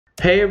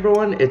Hey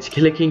everyone, it's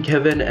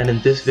KillerKingKevin, and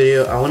in this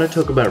video I want to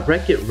talk about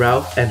Wreck-It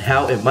Ralph and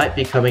how it might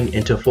be coming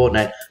into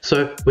Fortnite.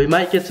 So we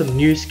might get some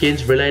new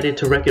skins related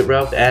to Wreck-It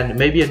Ralph and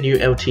maybe a new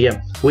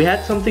LTM. We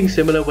had something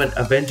similar when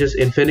Avengers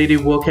Infinity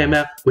War came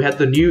out. We had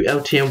the new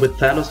LTM with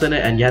Thanos in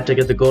it and you had to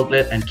get the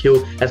gauntlet and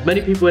kill as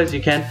many people as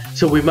you can.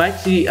 So we might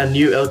see a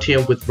new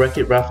LTM with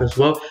Wreck-It Ralph as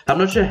well. I'm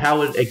not sure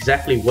how it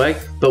exactly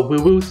works, but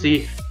we will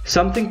see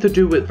something to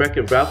do with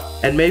Wreck-It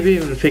Ralph and maybe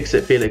even Fix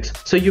It Felix.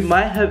 So you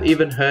might have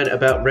even heard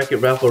about Wreck-It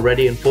Ralph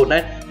already in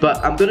Fortnite,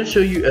 but I'm gonna show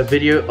you a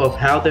video of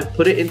how they've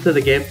put it into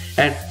the game,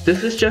 and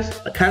this is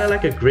just kind of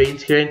like a green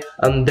screen.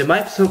 They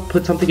might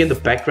put something in the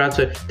background,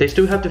 so they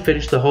still have to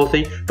finish the whole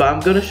thing, but I'm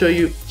gonna show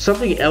you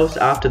something else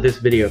after this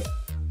video.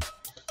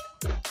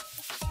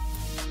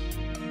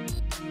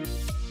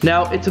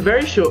 Now, it's a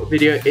very short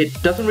video. It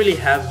doesn't really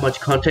have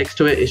much context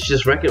to it. It's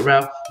just Wreck-It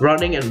Ralph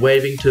running and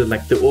waving to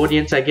like the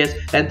audience, I guess,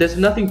 and there's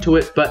nothing to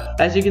it, but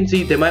as you can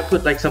see, they might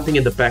put like something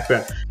in the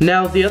background.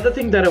 Now, the other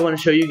thing that I want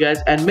to show you guys,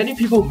 and many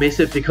people miss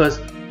it because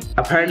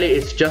apparently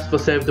it's just for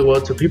Save the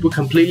World, so people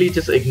completely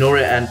just ignore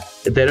it and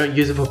they don't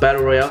use it for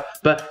Battle Royale,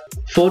 but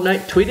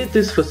Fortnite tweeted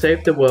this for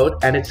Save the World,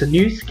 and it's a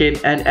new skin,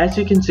 and as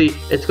you can see,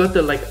 it's got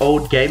the like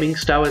old gaming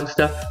style and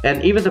stuff,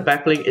 and even the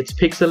back bling, it's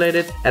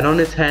pixelated, and on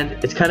his hand,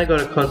 it's kind of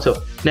got a console.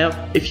 Now,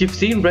 if you've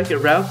seen Wreck-It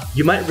Ralph,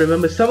 you might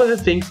remember some of the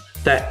things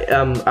that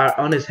are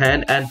on his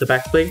hand and the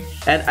back bling,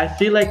 and I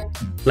feel like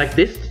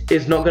this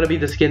is not going to be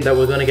the skin that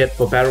we're going to get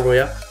for Battle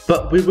Royale,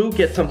 but we will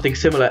get something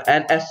similar.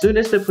 And as soon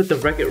as they put the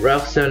Wreck-It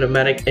Ralph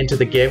cinematic into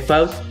the game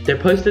files, they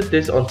posted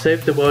this on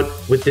Save the World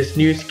with this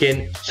new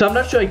skin. So I'm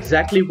not sure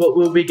exactly what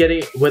we'll be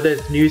getting, whether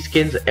it's new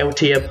skins,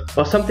 LTM,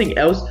 or something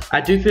else.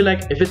 I do feel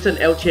like if it's an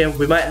LTM,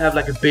 we might have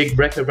like a big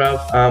Wreck-It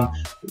Ralph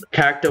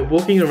character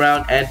walking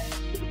around, and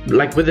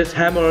like with its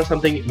hammer or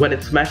something, when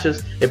it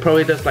smashes, it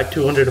probably does like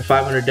 200 to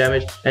 500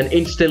 damage and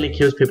instantly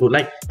kills people.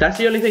 Like, that's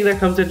the only thing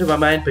that comes into my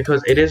mind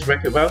because it is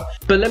Wreck-It Ralph.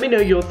 But let me know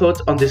your thoughts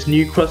on this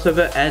new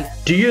crossover, and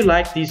do you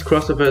like these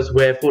crossovers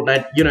where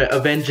Fortnite, you know,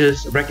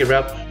 Avengers, Wreck-It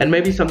Ralph, and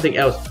maybe something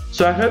else?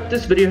 So I hope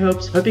this video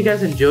helps. Hope you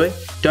guys enjoy.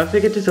 Don't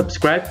forget to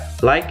subscribe,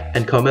 like,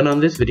 and comment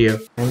on this video.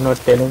 I'm not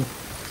telling.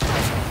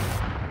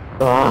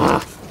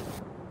 Ah.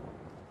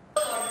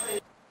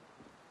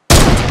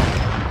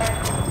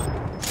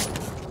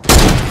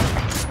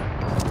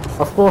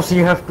 Of course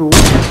you have to.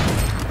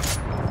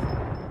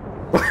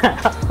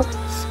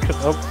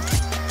 Scrub.